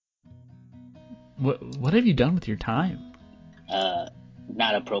What have you done with your time?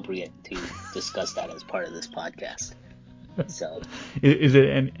 Not appropriate to discuss that as part of this podcast. So, is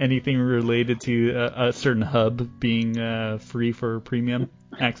it anything related to a certain hub being free for premium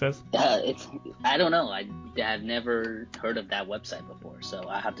access? I don't know. I've never heard of that website before, so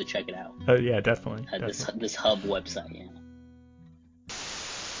I have to check it out. Yeah, definitely. This hub website, yeah.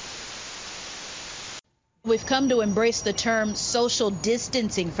 We've come to embrace the term social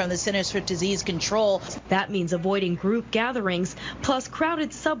distancing from the Centers for Disease Control. That means avoiding group gatherings, plus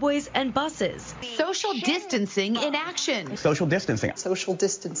crowded subways and buses. Social distancing in action. Social distancing. Social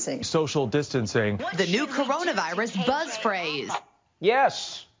distancing. Social distancing. The new coronavirus buzz phrase.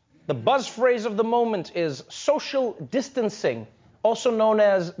 Yes, the buzz phrase of the moment is social distancing, also known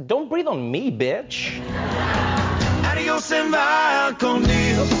as "don't breathe on me, bitch." Adios and via con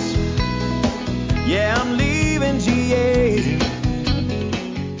Dios. Yeah, I'm leaving GA.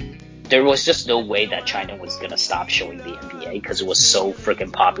 There was just no way that China was going to stop showing the NBA because it was so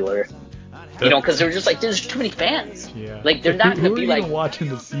freaking popular. You know, because they were just like, there's too many fans. Yeah. Like, they're not going to be like... Who are you watching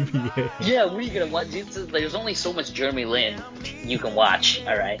the CBA? Yeah, who are you going to watch? There's only so much Jeremy Lin you can watch,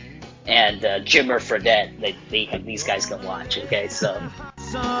 all right? And Jimmer Fredette, these guys can watch, okay? So...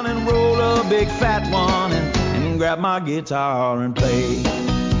 Son, and roll a big fat one and grab my guitar and play.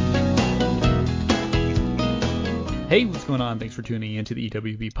 Hey, what's going on? Thanks for tuning in to the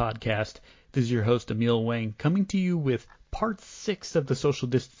EWB podcast. This is your host, Emil Wang, coming to you with part 6 of the social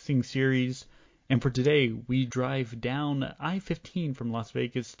distancing series. And for today, we drive down I-15 from Las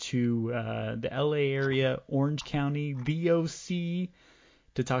Vegas to the LA area, Orange County, VOC,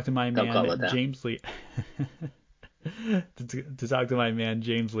 to talk to my man, James Liao. to talk to my man,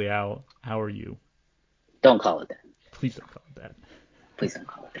 James Liao. How are you? Don't call it that. Please don't call it that. Please don't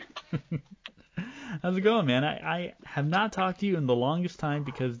call it that. How's it going, man? I have not talked to you in the longest time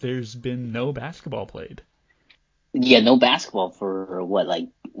because there's been no basketball played. Yeah, no basketball for what, like,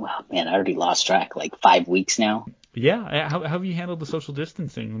 well, man, I already lost track, like 5 weeks now. Yeah, how have you handled the social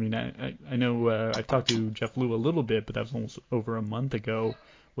distancing? I mean, I know I've talked to Jeff Liu a little bit, but that was almost over a month ago.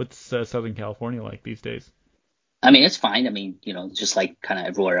 What's Southern California like these days? I mean, it's fine. I mean, you know, just like kind of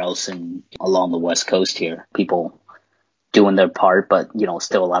everywhere else and along the West Coast here, people doing their part, but, you know,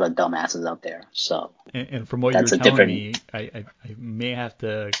 still a lot of dumbasses out there. So, and from what you're telling me, I may have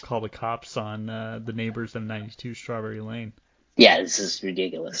to call the cops on the neighbors in 92 Strawberry Lane. Yeah, this is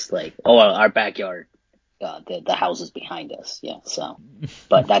ridiculous. Like, our backyard, the house is behind us. Yeah, so,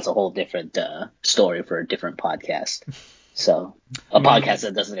 but that's a whole different story for a different podcast. So, a podcast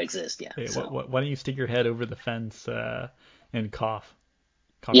that doesn't exist. Yeah. Hey, so. Why don't you stick your head over the fence and cough?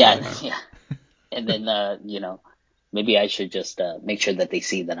 Yeah. And then, you know, maybe I should just make sure that they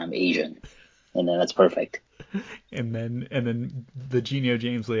see that I'm Asian, and then that's perfect. And then the Genio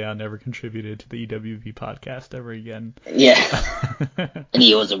James Liao never contributed to the EWB podcast ever again. Yeah, and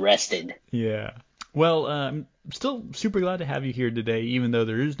he was arrested. Yeah. Well, I'm still super glad to have you here today, even though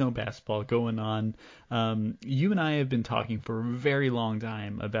there is no basketball going on. You and I have been talking for a very long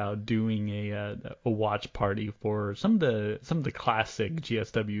time about doing a watch party for some of the classic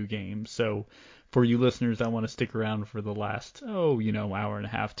GSW games. So for you listeners that want to stick around for the last, hour and a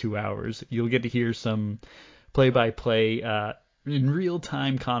half, 2 hours, you'll get to hear some play-by-play in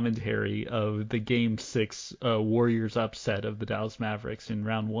real-time commentary of the Game 6 Warriors upset of the Dallas Mavericks in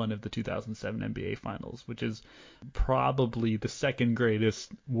Round 1 of the 2007 NBA Finals, which is probably the second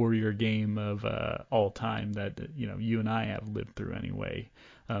greatest Warrior game of all time that you and I have lived through anyway.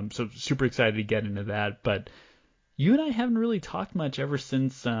 So super excited to get into that. But you and I haven't really talked much ever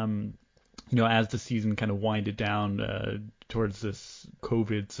since as the season kind of winded down towards this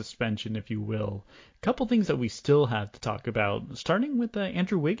COVID suspension, if you will. A couple things that we still have to talk about, starting with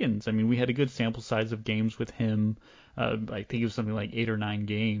Andrew Wiggins. I mean, we had a good sample size of games with him. I think it was something like 8 or 9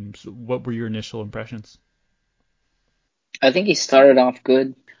 games. What were your initial impressions? I think he started off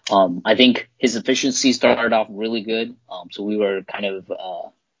good. I think his efficiency started off really good. So we were kind of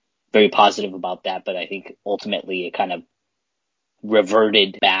very positive about that. But I think ultimately it kind of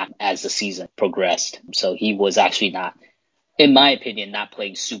reverted back as the season progressed. So he was actually not, in my opinion, not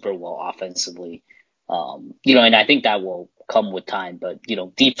playing super well offensively. And I think that will come with time. But,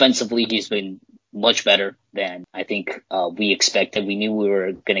 defensively, he's been much better than I think we expected. We knew we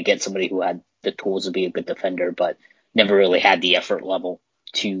were going to get somebody who had the tools to be a good defender, but never really had the effort level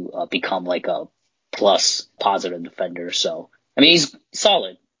to become like a plus positive defender. So, I mean, he's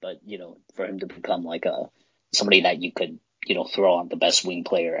solid, but, for him to become like somebody that you could, throw on the best wing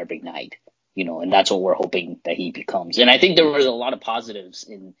player every night, and that's what we're hoping that he becomes. And I think there was a lot of positives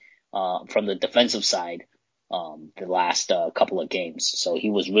from the defensive side the last couple of games. So he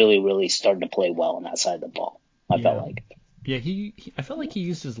was really, really starting to play well on that side of the ball, I felt like. Yeah, I felt like he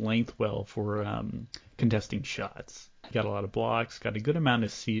used his length well for contesting shots. He got a lot of blocks, got a good amount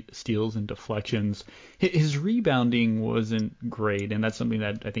of steals and deflections. His rebounding wasn't great, and that's something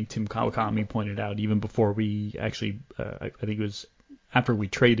that I think Tim Kawakami pointed out even before we actually, I think it was after we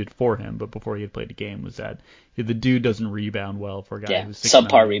traded for him, but before he had played a game, was that the dude doesn't rebound well for a guy who's 6'9".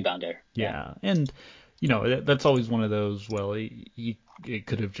 Subpar rebounder. Yeah, and that's always one of those. Well, it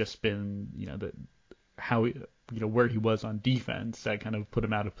could have just been where he was on defense that kind of put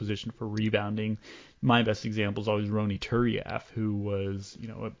him out of position for rebounding. My best example is always Roni Turiaf, who was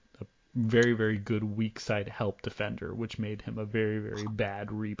a very, very good weak side help defender, which made him a very, very bad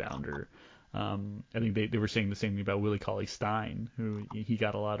rebounder. I think they were saying the same thing about Willie Cauley-Stein, who he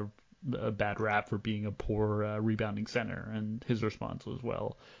got a lot of a bad rap for being a poor rebounding center, and his response was,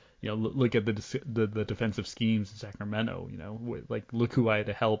 well, look at the defensive schemes in Sacramento. Look who I had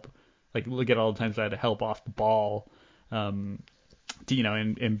to help. Look at all the times I had to help off the ball, and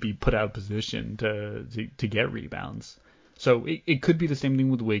be put out of position to get rebounds. So it could be the same thing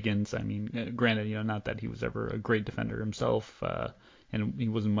with Wiggins. I mean, granted, not that he was ever a great defender himself, and he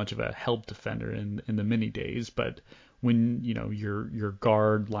wasn't much of a help defender in the mini days. But when your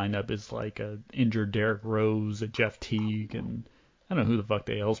guard lineup is like a injured Derrick Rose, a Jeff Teague, and I don't know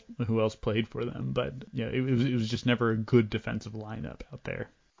who else played for them, but it was just never a good defensive lineup out there.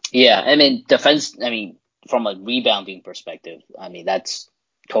 Yeah, I mean, from a rebounding perspective, that's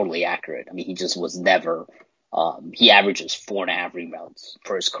totally accurate. He just was never, he averages 4.5 rebounds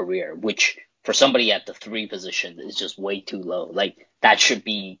for his career, which for somebody at the 3 position is just way too low. That should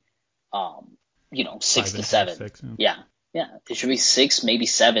be, 6 to 7. 6, yeah. It should be 6, maybe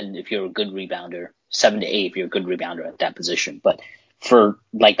 7 if you're a good rebounder, 7 to 8 if you're a good rebounder at that position. But for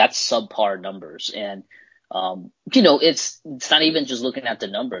that's subpar numbers. And, it's not even just looking at the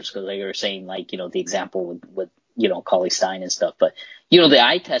numbers, because like you were saying, the example with Cauley-Stein and stuff. But, the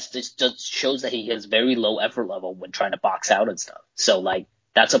eye test just shows that he has very low effort level when trying to box out and stuff. So,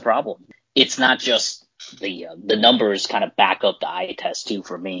 that's a problem. It's not just the numbers kind of back up the eye test too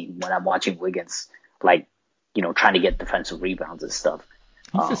for me when I'm watching Wiggins, trying to get defensive rebounds and stuff.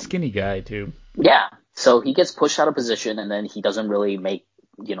 He's a skinny guy too. Yeah. So he gets pushed out of position, and then he doesn't really make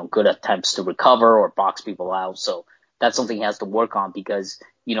good attempts to recover or box people out. So that's something he has to work on, because,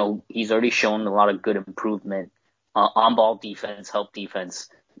 he's already shown a lot of good improvement on ball defense, help defense.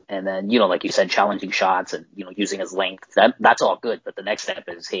 And then, like you said, challenging shots and, using his length. That's all good. But the next step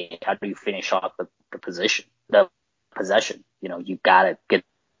is, hey, how do you finish off the possession? You got to get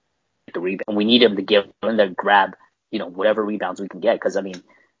the rebound. And we need him to get in there, grab, whatever rebounds we can get. Because,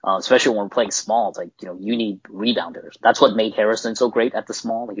 especially when we're playing small, it's you need rebounders. That's what made Harrison so great at the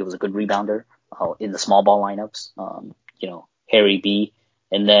small. He was a good rebounder in the small ball lineups. Harry B.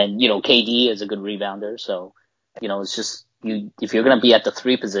 And then, KD is a good rebounder. So, it's just, if you're going to be at the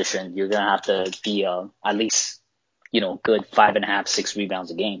 3 position, you're going to have to be at least, good 5.5, 6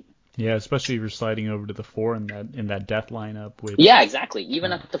 rebounds a game. Yeah, especially if you're sliding over to the 4 in that death lineup. Yeah, exactly.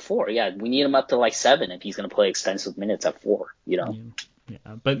 Even up to 4. Yeah, we need him up to 7 if he's going to play extensive minutes at 4. Yeah,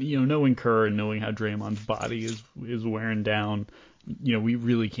 but knowing Kerr and knowing how Draymond's body is wearing down, we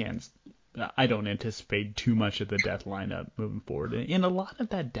really can't. I don't anticipate too much of the death lineup moving forward. And a lot of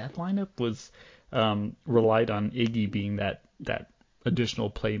that death lineup was relied on Iggy being that additional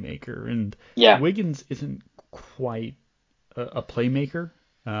playmaker, and Wiggins isn't quite a playmaker.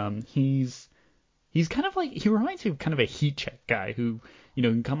 He's kind of he reminds me of kind of a heat check guy who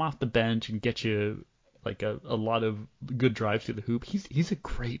can come off the bench and get you a lot of good drives to the hoop. He's a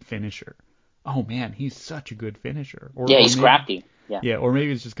great finisher. Oh man, he's such a good finisher. He's scrappy. Yeah, or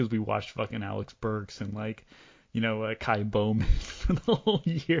maybe it's just because we watched fucking Alex Burks and Kai Bowman for the whole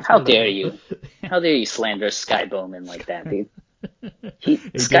year. How dare you? How dare you slander Sky Bowman like that, dude?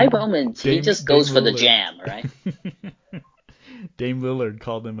 Bowman, he just goes for the jam, right? Dame Lillard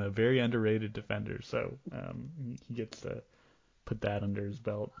called him a very underrated defender, so he gets to put that under his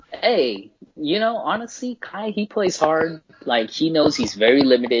belt. Hey, honestly, Kai, he plays hard. He knows he's very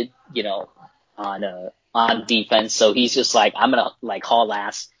limited, on defense. So he's just I'm gonna haul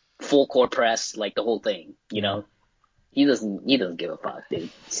ass, full court press, the whole thing. He doesn't give a fuck, dude.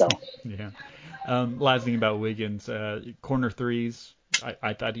 So yeah. Last thing about Wiggins, corner threes.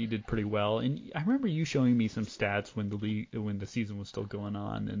 I thought he did pretty well, and I remember you showing me some stats when the season was still going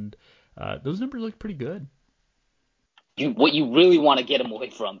on, and those numbers looked pretty good. What you really want to get him away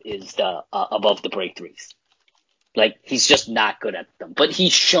from is the above the break threes. He's just not good at them. But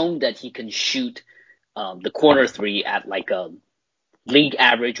he's shown that he can shoot the corner 3 at a league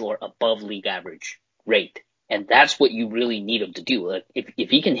average or above league average rate. And that's what you really need him to do. Like, if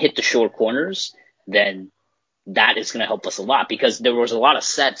he can hit the short corners, then that is going to help us a lot, because there was a lot of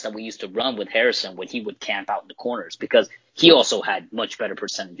sets that we used to run with Harrison when he would camp out in the corners, because he also had much better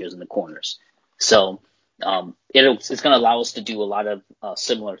percentages in the corners. So it's going to allow us to do a lot of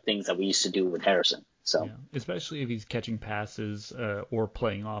similar things that we used to do with Harrison. So yeah, especially if he's catching passes or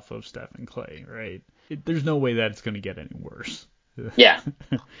playing off of Steph and Clay, right? There's no way that it's going to get any worse. yeah.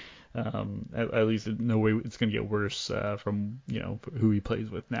 At least no way it's going to get worse from who he plays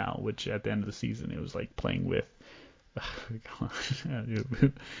with now, which at the end of the season it was like playing with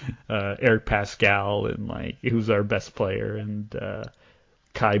Eric Pascal and like who's our best player, and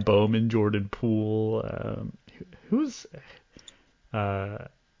Kai Bowman, Jordan Poole, who's got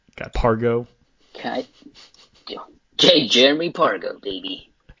Pargo. Jeremy Pargo,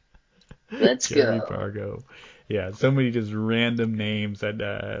 baby. Let's Jeremy go. Pargo. Yeah, so many just random names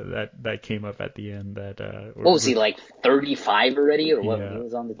that came up at the end. What was he, like 35 already, or what? Yeah. He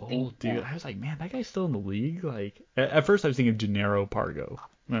was on the team. Oh, dude, I was like, man, that guy's still in the league. Like, at first I was thinking Gennaro Pargo,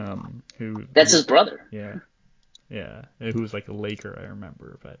 That's his brother. Yeah, who was like a Laker, I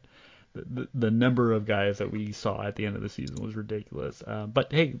remember. But the number of guys that we saw at the end of the season was ridiculous.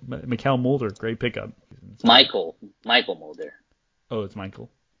 But hey, Mikal Mulder, great pickup. Michael Mulder. Oh, it's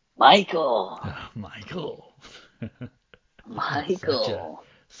Michael. Michael.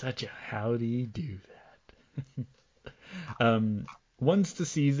 Such a howdy do that. Once the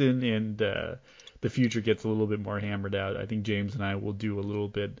season and the future gets a little bit more hammered out, I think James and I will do a little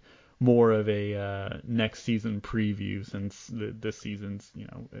bit more of a next season preview, since this season's,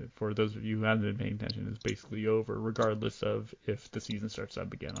 for those of you who haven't been paying attention, is basically over, regardless of if the season starts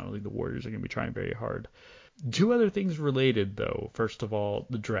up again. I don't think the Warriors are going to be trying very hard. Two other things related, though. First of all,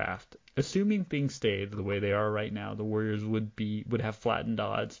 the draft. Assuming things stayed the way they are right now, the Warriors would have flattened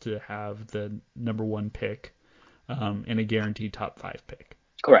odds to have the number 1 pick and a guaranteed top 5 pick.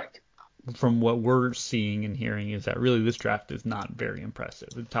 Correct. From what we're seeing and hearing is that really this draft is not very impressive.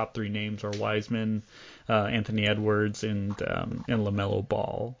 The top 3 names are Wiseman, Anthony Edwards, and LaMelo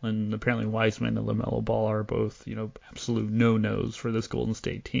Ball. And apparently Wiseman and LaMelo Ball are both, absolute no-nos for this Golden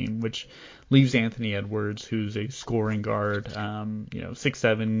State team, which leaves Anthony Edwards, who's a scoring guard,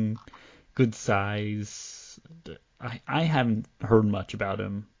 6'7", good size. I haven't heard much about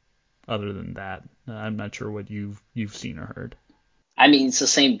him other than that. I'm not sure what you've seen or heard. I mean, it's the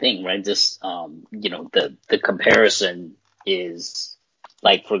same thing, right? Just, the comparison is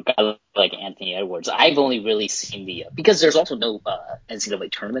like for guys like Anthony Edwards. I've only really seen because there's also no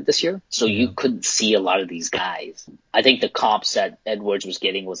NCAA tournament this year, so you couldn't see a lot of these guys. I think the comps that Edwards was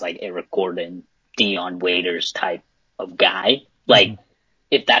getting was like Eric Gordon, Dion Waiters type of guy. Like,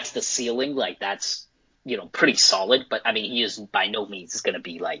 if that's the ceiling, like that's, pretty solid. But I mean, he is by no means going to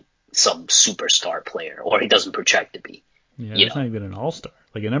be like some superstar player, or he doesn't project to be. Yeah, he's not even an all-star.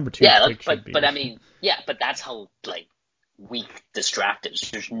 Like a number 2 pick should be. But I mean, but that's how like weak this draft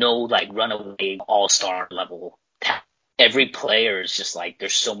is. There's no like runaway all-star level talent. Every player is just like,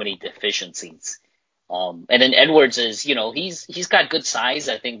 there's so many deficiencies. And then Edwards is, he's got good size.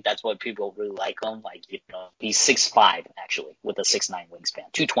 I think that's what people really like him. Like, he's 6'5" actually, with a 6'9"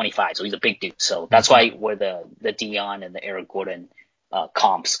 wingspan, 225. So he's a big dude. So that's why where the Dion and the Eric Gordon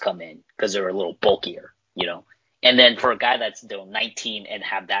comps come in, because they're a little bulkier, And then for a guy that's 19 and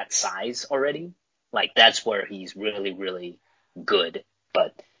have that size already, like that's where he's really, really good.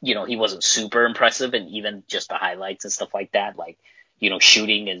 But, he wasn't super impressive, and even just the highlights and stuff like that, like,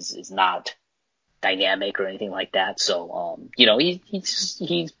 shooting is not dynamic or anything like that. So,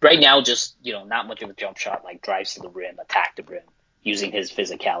 he's right now just, not much of a jump shot, like drives to the rim, attack the rim, using his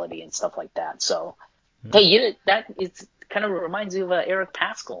physicality and stuff like that. So, hey, that it's kind of reminds you of Eric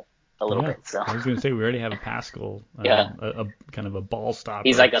Pascal. A little bit. So I was going to say, we already have a Pascal, a kind of a ball stopper.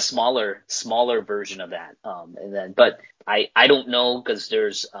 He's like a smaller version of that. But I don't know, because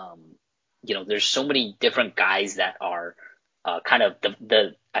there's there's so many different guys that are kind of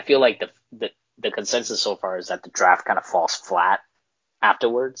I feel like the consensus so far is that the draft kind of falls flat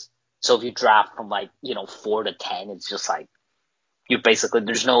afterwards. So if you draft from 4 to 10, it's just like, you basically,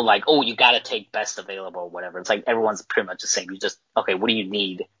 there's no like, oh, you got to take best available or whatever. It's like everyone's pretty much the same. You just, okay, what do you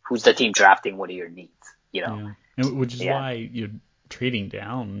need? Who's the team drafting? What are your needs? Yeah. And which is why trading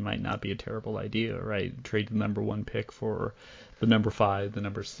down might not be a terrible idea, right? Trade the number 1 pick for the number 5, the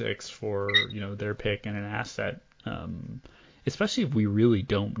number 6 for, their pick and an asset. Especially if we really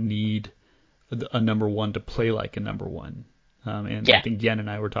don't need a number 1 to play like a number 1. I think Yen and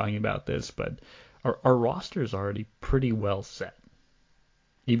I were talking about this, but our roster is already pretty well set,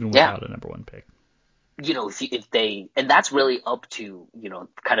 even without a number 1 pick. and that's really up to,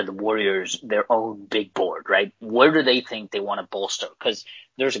 kind of the Warriors, their own big board, right? Where do they think they want to bolster? Because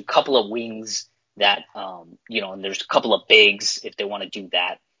there's a couple of wings that, and there's a couple of bigs if they want to do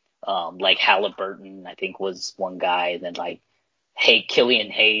that. Like Halliburton, I think was one guy. And then like, hey,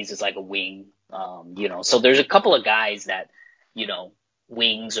 Killian Hayes is like a wing, so there's a couple of guys that,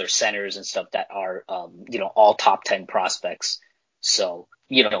 wings or centers and stuff that are, all top 10 prospects. So,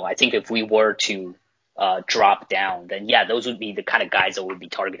 I think if we were to drop down, then yeah, those would be the kind of guys that we'd be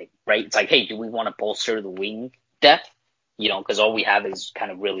targeting, right? It's like, hey, do we want to bolster the wing depth? Because all we have is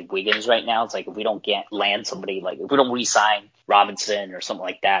kind of really Wiggins right now. It's like if we don't land somebody, like if we don't re-sign Robinson or something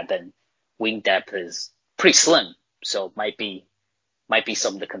like that, then wing depth is pretty slim. So it might be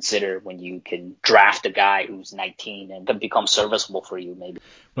something to consider when you can draft a guy who's 19 and can become serviceable for you, maybe.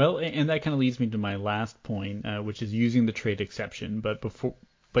 Well, and that kind of leads me to my last point, which is using the trade exception.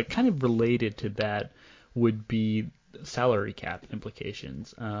 But kind of related to that would be salary cap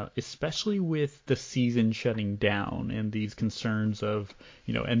implications, especially with the season shutting down and these concerns of,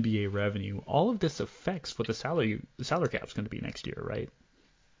 NBA revenue. All of this affects what the salary cap is going to be next year, right?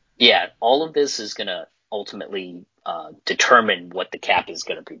 Yeah, all of this is going to ultimately determine what the cap is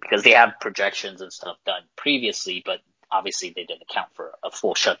going to be, because they have projections and stuff done previously, but obviously they didn't account for a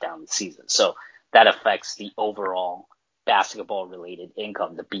full shutdown of the season. So that affects the overall basketball related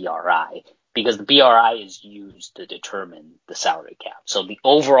income, the BRI, because the BRI is used to determine the salary cap. So the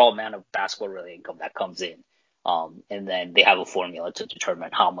overall amount of basketball related income that comes in, and then they have a formula to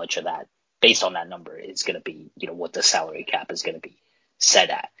determine how much of that, based on that number, is going to be, what the salary cap is going to be set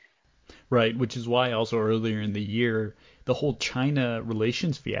at. Right, which is why also earlier in the year, the whole China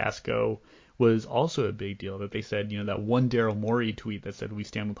relations fiasco was also a big deal. That they said, that one Daryl Morey tweet that said we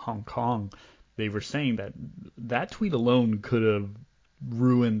stand with Hong Kong, they were saying that tweet alone could have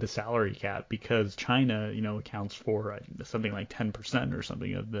ruined the salary cap, because China, accounts for something like 10% or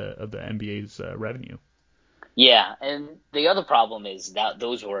something of the NBA's revenue. Yeah, and the other problem is that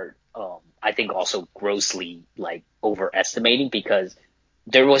those were, I think, also grossly overestimating, because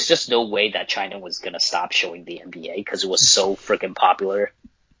there was just no way that China was going to stop showing the NBA, because it was so freaking popular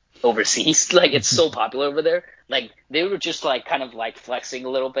overseas. Like, it's so popular over there. Like, they were just kind of flexing a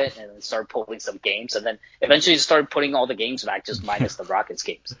little bit and then start pulling some games, and then eventually started putting all the games back, just minus the Rockets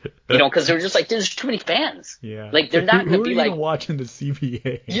games. Because they were just there's too many fans. Yeah. Like, they're not going to be going to watch in the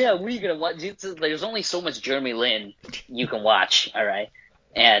CBA? Yeah, who are you going to watch? There's only so much Jeremy Lin you can watch, all right?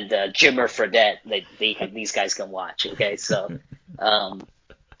 And Jimmer Fredette, these guys can watch, okay? So,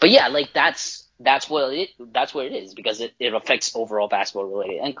 but yeah, that's what it is, because it affects overall basketball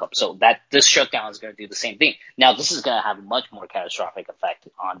related income. So this shutdown is going to do the same thing. Now, this is going to have a much more catastrophic effect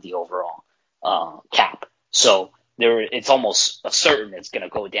on the overall cap. So it's almost certain it's going to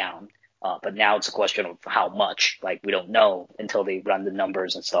go down. But now it's a question of how much. We don't know until they run the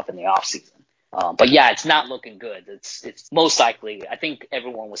numbers and stuff in the off season. But yeah, it's not looking good. It's most likely, I think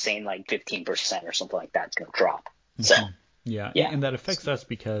everyone was saying 15% or something like that is going to drop. So. Yeah, and that affects us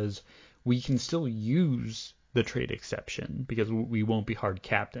because we can still use the trade exception because we won't be hard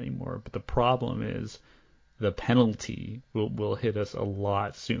capped anymore. But the problem is the penalty will hit us a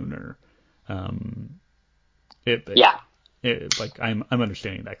lot sooner. I'm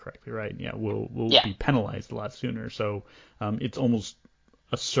understanding that correctly, right? Yeah, we'll be penalized a lot sooner. So it's almost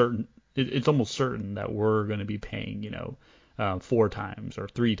certain that we're going to be paying 4 times or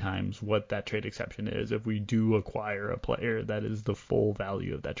 3 times what that trade exception is if we do acquire a player that is the full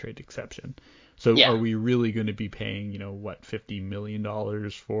value of that trade exception. So are we really going to be paying, $50 million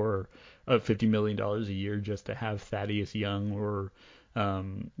for $50 million a year just to have Thaddeus Young or,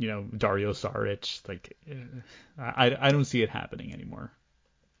 Dario Saric? I don't see it happening anymore.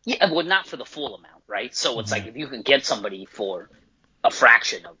 Yeah, well, not for the full amount, right? So it's if you can get somebody for a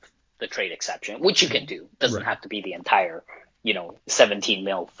fraction of the trade exception, which you can do, doesn't have to be the entire 17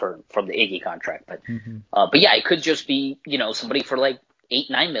 mil from the Iggy contract, but yeah, it could just be somebody for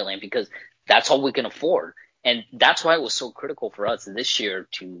 8-9 million, because that's all we can afford, and that's why it was so critical for us this year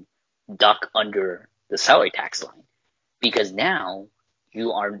to duck under the salary tax line, because now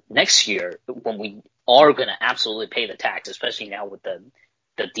next year when we are going to absolutely pay the tax, especially now with the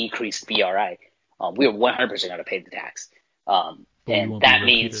decreased BRI, we are 100% going to pay the tax, and that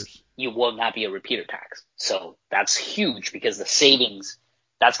means you will not be a repeater tax. So that's huge, because the savings,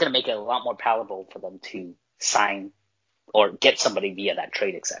 that's going to make it a lot more palatable for them to sign or get somebody via that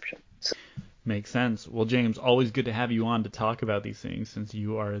trade exception. So. Makes sense. Well, James, always good to have you on to talk about these things, since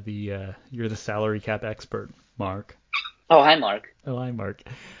you are you're the salary cap expert, Mark. Oh, hi, Mark. Oh, hi, Mark.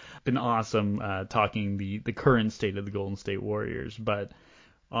 Been awesome talking the current state of the Golden State Warriors, but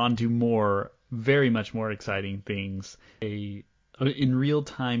on to more, very much more exciting things. In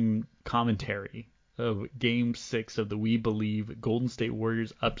real-time commentary of Game 6 of the We Believe Golden State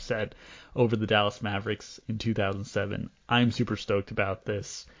Warriors upset over the Dallas Mavericks in 2007. I'm super stoked about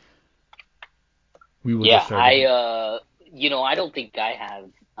this. We will get started. I don't think I have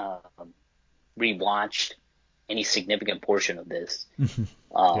rewatched any significant portion of this.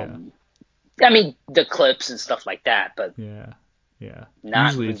 I mean, the clips and stuff like that, but yeah.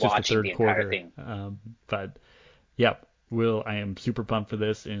 Not usually it's just the rewatching third the entire quarter. thing. But yeah, I am super pumped for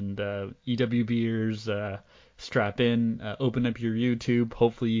this. And EWB'ers, strap in, open up your YouTube.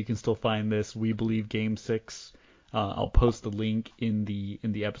 Hopefully you can still find this We Believe Game 6. I'll post the link in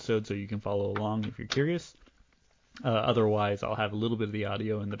the episode so you can follow along if you're curious. Otherwise, I'll have a little bit of the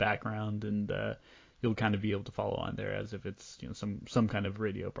audio in the background, and you'll kind of be able to follow on there as if it's some kind of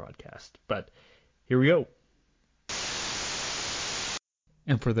radio broadcast. But here we go.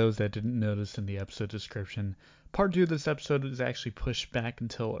 And for those that didn't notice in the episode description, part 2 of this episode is actually pushed back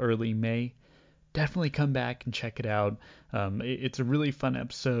until early May. Definitely come back and check it out. It's a really fun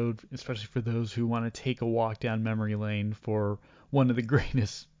episode, especially for those who want to take a walk down memory lane for one of the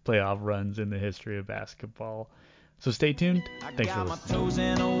greatest playoff runs in the history of basketball. So stay tuned. Thanks for listening. I got my toes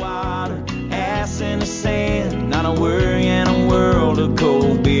in the water, ass in the sand, not a worry in a world of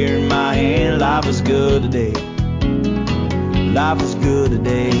cold beer in my hand. Life is good today. Life is good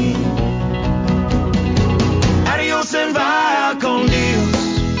today. Adios and via con Dios,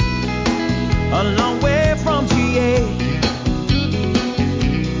 a long way from GA.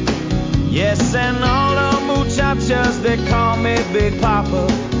 Yes, and all the muchachas, they call me Big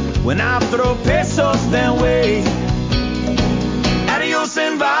Papa when I throw pesos their way. Adios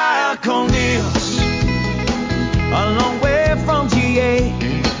and via con Dios, a long way from GA.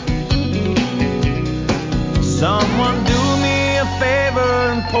 Someone do me a favor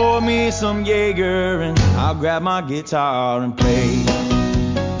and pour me some Jaeger, and I'll grab my guitar and play.